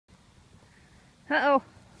Uh-oh.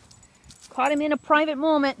 Caught him in a private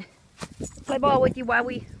moment. Play ball with you while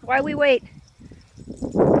we wait.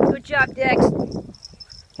 Good job, Dex.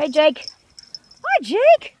 Hey, Jake. Hi,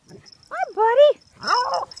 Jake. Hi, buddy.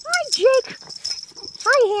 Oh, hi, Jake.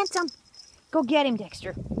 Hi, handsome. Go get him,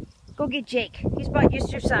 Dexter. Go get Jake. He's about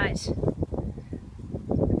just your size.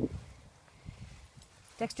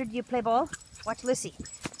 Dexter, do you play ball? Watch Lissy.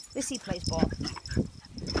 Lissy plays ball.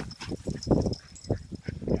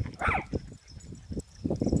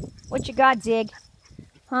 What you got, Zig?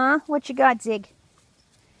 Huh? What you got, Zig?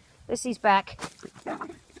 Lissy's back.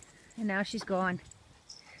 And now she's gone.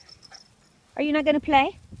 Are you not going to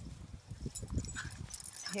play?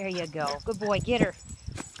 There you go. Good boy. Get her.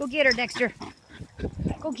 Go get her, Dexter.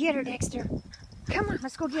 Go get her, Dexter. Come on,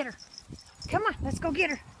 let's go get her. Come on, let's go get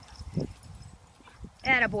her.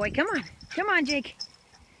 Attaboy. Come on. Come on, Jake.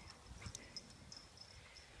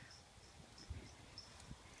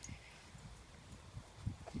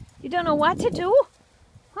 You don't know what to do?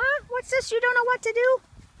 Huh? What's this? You don't know what to do?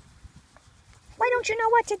 Why don't you know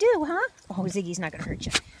what to do, huh? Oh, Ziggy's not going to hurt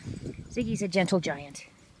you. Ziggy's a gentle giant.